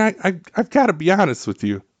 I mean, I've got to be honest with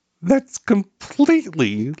you. That's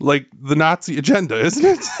completely like the Nazi agenda, isn't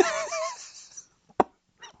it?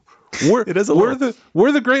 It is a little.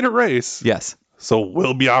 We're the greater race, Yes. so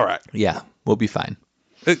we'll be all right. Yeah. We'll be fine.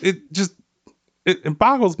 It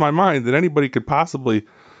boggles my mind that anybody could possibly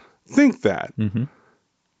think that. Mm-hmm.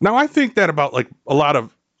 Now, I think that about like a lot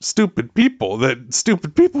of stupid people, that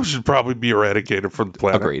stupid people should probably be eradicated from the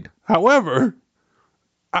planet. Agreed. However,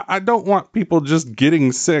 I don't want people just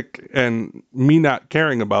getting sick and me not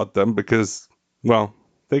caring about them because, well,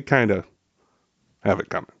 they kind of have it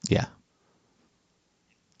coming. Yeah.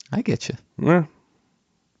 I get you. Yeah.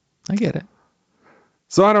 I get it.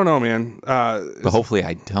 So I don't know, man. But hopefully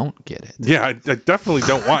I don't get it. Yeah, I definitely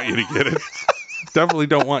don't want you to get it. Definitely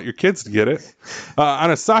don't want your kids to get it.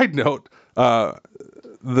 On a side note,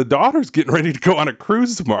 the daughter's getting ready to go on a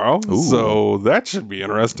cruise tomorrow. Ooh. So that should be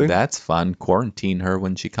interesting. That's fun. Quarantine her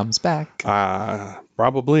when she comes back.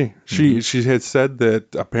 Probably. She had said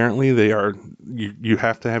that apparently they are. You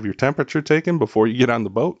have to have your temperature taken before you get on the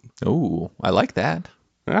boat. Ooh, I like that.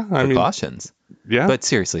 Yeah, I mean, Precautions. yeah. But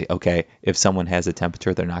seriously, okay, if someone has a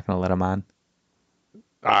temperature, they're not going to let them on?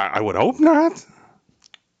 I would hope not.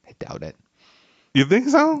 I doubt it. You think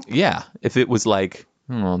so? Yeah. If it was like,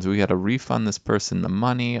 do we got to refund this person the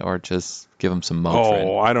money or just give them some Motrin?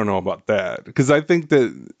 Oh, I don't know about that. Because I think,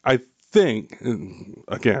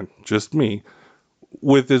 again, just me,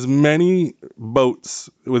 with as many boats,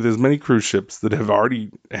 with as many cruise ships that have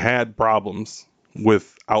already had problems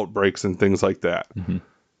with outbreaks and things like that,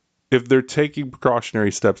 if they're taking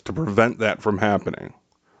precautionary steps to prevent that from happening,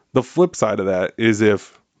 the flip side of that is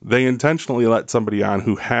if they intentionally let somebody on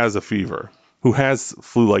who has a fever, who has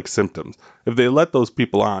flu-like symptoms, if they let those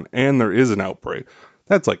people on and there is an outbreak,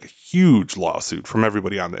 that's like a huge lawsuit from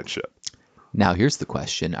everybody on that ship. Now, here's the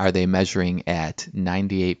question. Are they measuring at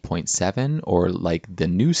 98.7 or like the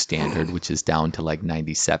new standard, which is down to like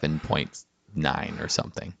 97.9 or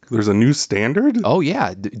something? There's a new standard? Oh,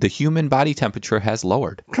 yeah. The human body temperature has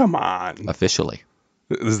lowered Come on. officially.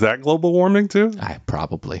 Is that global warming too?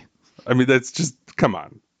 Probably. I mean, that's just, come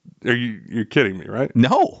on. You're kidding me, right?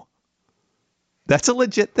 No. That's a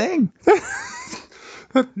legit thing.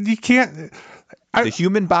 You can't. The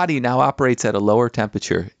human body now operates at a lower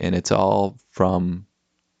temperature, and it's all from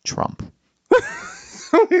Trump.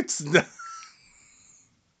 It's not.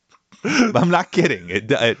 I'm not kidding.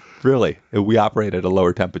 It really, we operate at a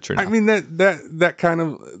lower temperature now. I mean, that kind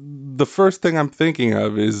of, the first thing I'm thinking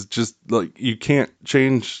of is just like, you can't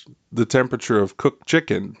change the temperature of cooked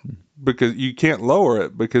chicken because you can't lower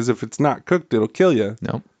it, because if it's not cooked, it'll kill you.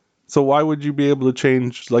 Nope. So why would you be able to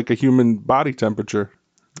change like a human body temperature?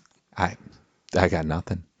 I got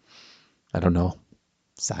nothing. I don't know.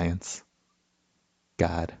 Science.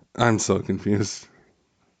 God. I'm so confused.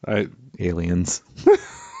 Aliens.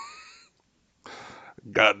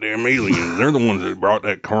 Goddamn aliens. They're the ones that brought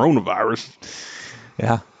that coronavirus.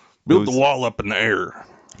 Yeah. Build the wall up in the air.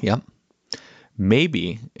 Yep.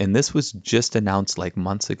 Maybe, and this was just announced like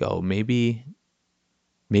months ago, maybe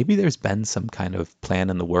there's been some kind of plan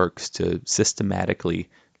in the works to systematically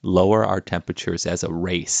lower our temperatures as a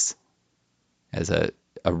race, as a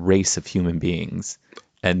race of human beings,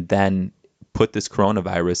 and then put this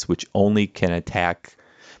coronavirus, which only can attack,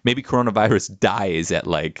 maybe coronavirus dies at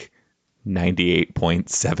like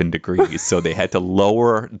 98.7 degrees. So they had to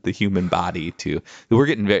lower the human body to, we're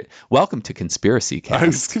getting very, welcome to Conspiracy Cast. I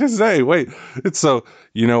was going to say, wait, it's so,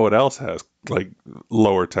 you know what else has like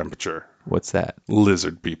lower temperature? What's that?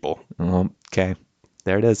 Lizard people. Okay.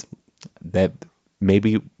 There it is. That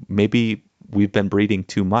maybe we've been breeding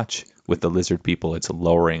too much with the lizard people. It's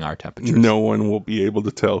lowering our temperatures. No one will be able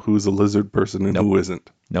to tell who's a lizard person and who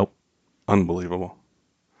isn't. Nope. Unbelievable.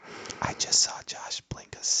 I just saw Josh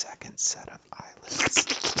blink a second set of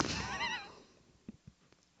eyelids.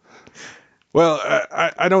 Well,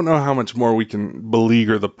 I don't know how much more we can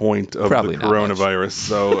beleaguer the point of Probably the not much. coronavirus.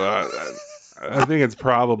 So I think it's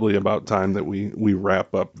probably about time that we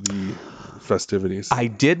wrap up the festivities. I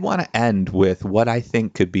did want to end with what I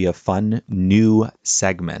think could be a fun new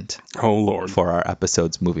segment Oh, Lord. for our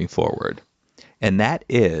episodes moving forward. And that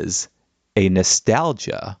is a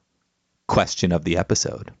nostalgia question of the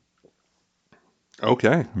episode.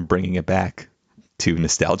 Okay. Bringing it back to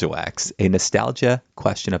Nostalgia Wax, a nostalgia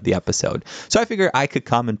question of the episode. So I figure I could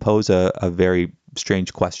come and pose a very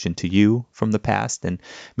strange question to you from the past, and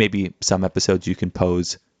maybe some episodes you can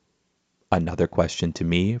pose another question to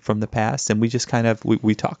me from the past, and we just kind of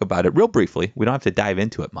we talk about it real briefly. We don't have to dive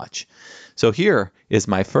into it much. So here is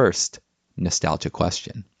my first nostalgia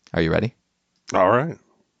question. Are you ready? All right.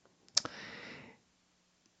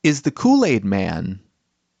 Is the Kool-Aid Man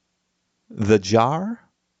the jar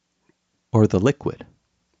or the liquid?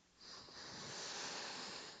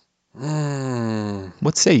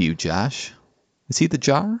 What say you, Josh? Is he the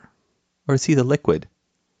jar or is he the liquid?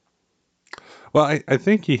 Well, I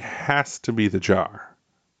think he has to be the jar.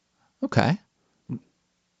 Okay.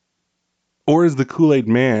 Or is the Kool-Aid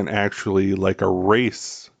Man actually like a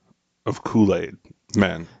race of Kool-Aid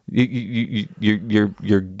men?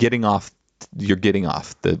 You're getting off. You're getting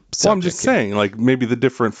off the subject. Well, I'm just saying, like, maybe the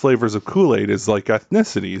different flavors of Kool-Aid is like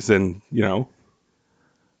ethnicities, and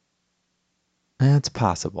It's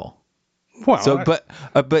possible. Well, So,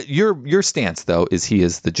 but your stance though is he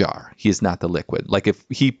is the jar. He is not the liquid. Like if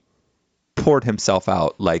he poured himself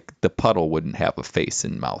out, like the puddle wouldn't have a face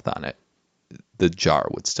and mouth on it. The jar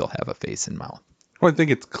would still have a face and mouth. Well, I think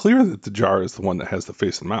it's clear that the jar is the one that has the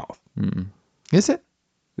face and mouth. Is it?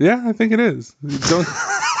 Yeah, I think it is.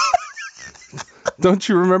 Don't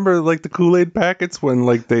you remember like the Kool-Aid packets when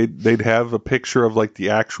like they'd have a picture of like the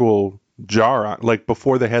actual jar on, like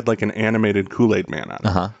before they had like an animated Kool-Aid Man on it.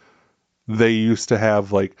 Uh-huh. They used to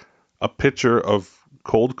have like a picture of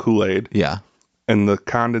cold Kool-Aid. Yeah. And the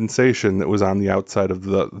condensation that was on the outside of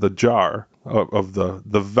the jar of the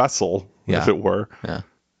vessel, Yeah. if it were. Yeah.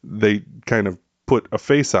 They kind of put a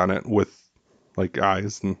face on it with like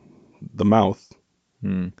eyes and the mouth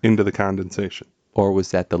into the condensation. Or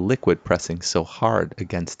was that the liquid pressing so hard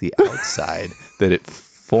against the outside that it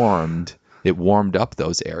warmed up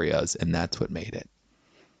those areas, and that's what made it?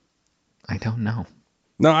 I don't know.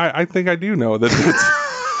 No, I think I do know that it's...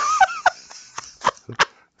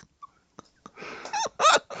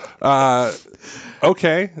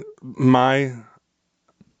 okay. My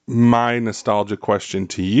nostalgia question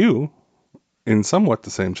to you, in somewhat the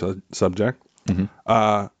same subject,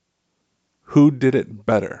 who did it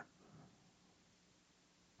better?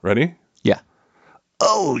 Ready? Yeah.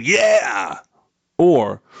 Oh, yeah.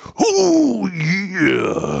 Or, oh,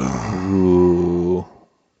 yeah. Ooh.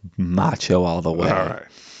 Macho all the way. All right.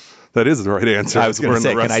 That is the right answer. I was going to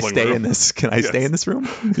say, can I stay room. in this? Can I stay in this room?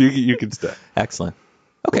 You can stay. Excellent.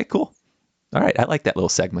 Okay, cool. All right. I like that little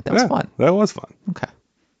segment. That was fun. That was fun. Okay.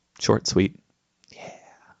 Short, sweet. Yeah.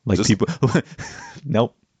 Like Just- people.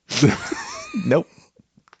 Nope. Nope.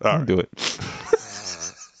 All I'll right. do it.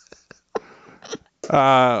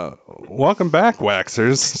 Welcome back,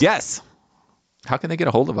 Waxers. Yes. How can they get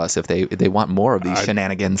a hold of us if they want more of these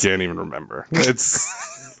shenanigans? Can't even remember.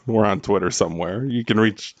 We're on Twitter somewhere. You can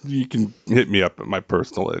hit me up at my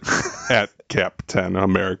personal at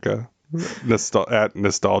Cap10America. At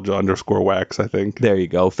nostalgia_wax, I think. There you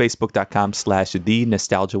go. Facebook.com/the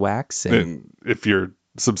Nostalgia Wax. And if you're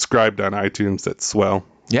subscribed on iTunes, that's swell.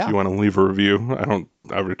 Yeah. If you want to leave a review, I don't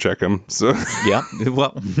ever check them. So Yeah.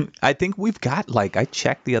 Well, I think we've got I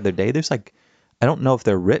checked the other day. There's I don't know if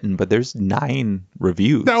they're written, but there's 9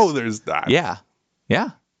 reviews. no, there's not. Yeah. Yeah.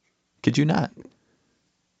 Could you not?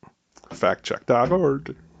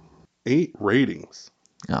 Factcheck.org. 8 ratings.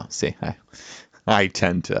 Oh, see, I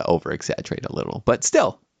tend to over exaggerate a little, but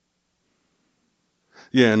still.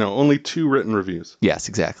 Yeah, no, only 2 written reviews. Yes,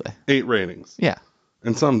 exactly. 8 ratings. Yeah.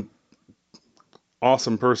 And some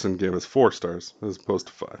awesome person gave us 4 stars as opposed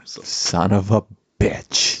to 5. So Son of a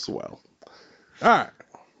bitch. swell. All right.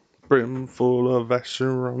 Brimful of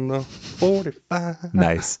Asher on the 45.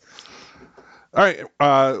 Nice. All right.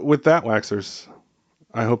 With that, Waxers,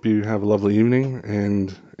 I hope you have a lovely evening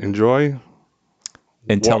and enjoy.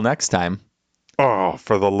 Until What? next time. Oh,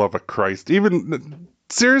 for the love of Christ.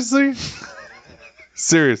 Seriously?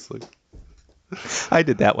 Seriously. I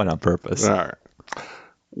did that one on purpose. All right.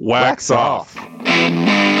 Wax off.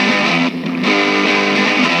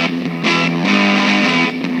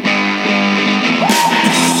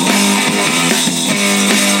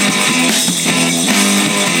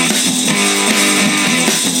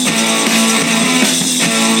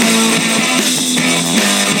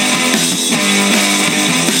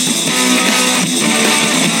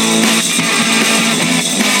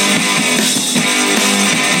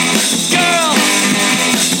 Girl,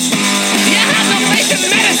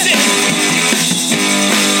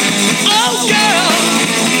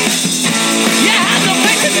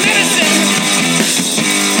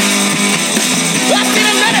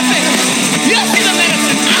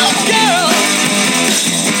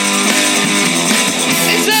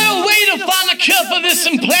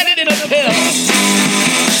 in a pill.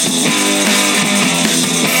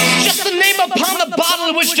 Just the name upon the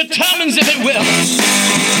bottle which determines if it will.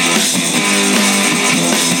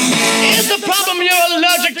 Is the problem you're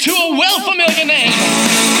allergic to a well-familiar name?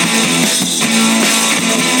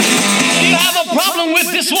 Do you have a problem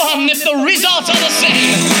with this one if the results are the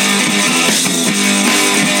same?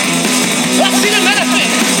 Let's see the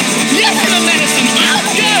medicine. Yes, see the medicine. Out,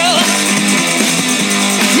 girl.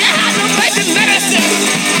 Yeah, the basic medicine.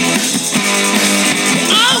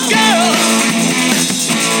 Oh, girl.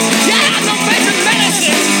 Yeah, the basic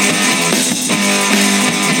medicine.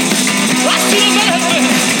 Let's see the medicine.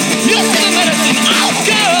 Yes, see the medicine. Out,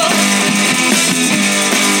 girl.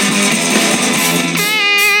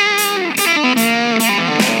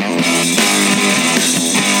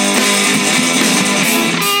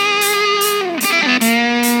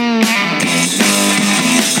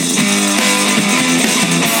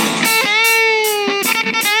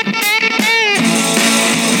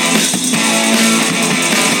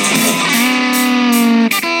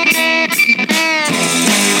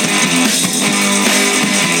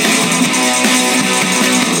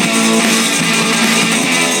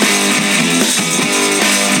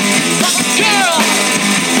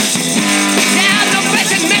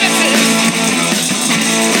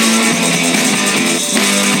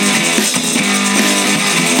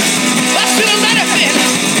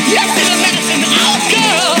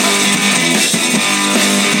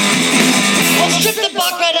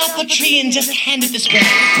 Tree and just hand it this way.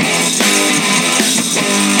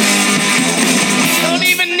 Don't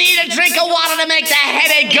even need a drink of water to make the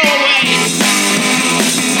headache go away.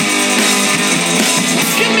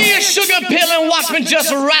 Give me a sugar pill and watch me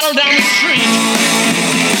just rattle down the street.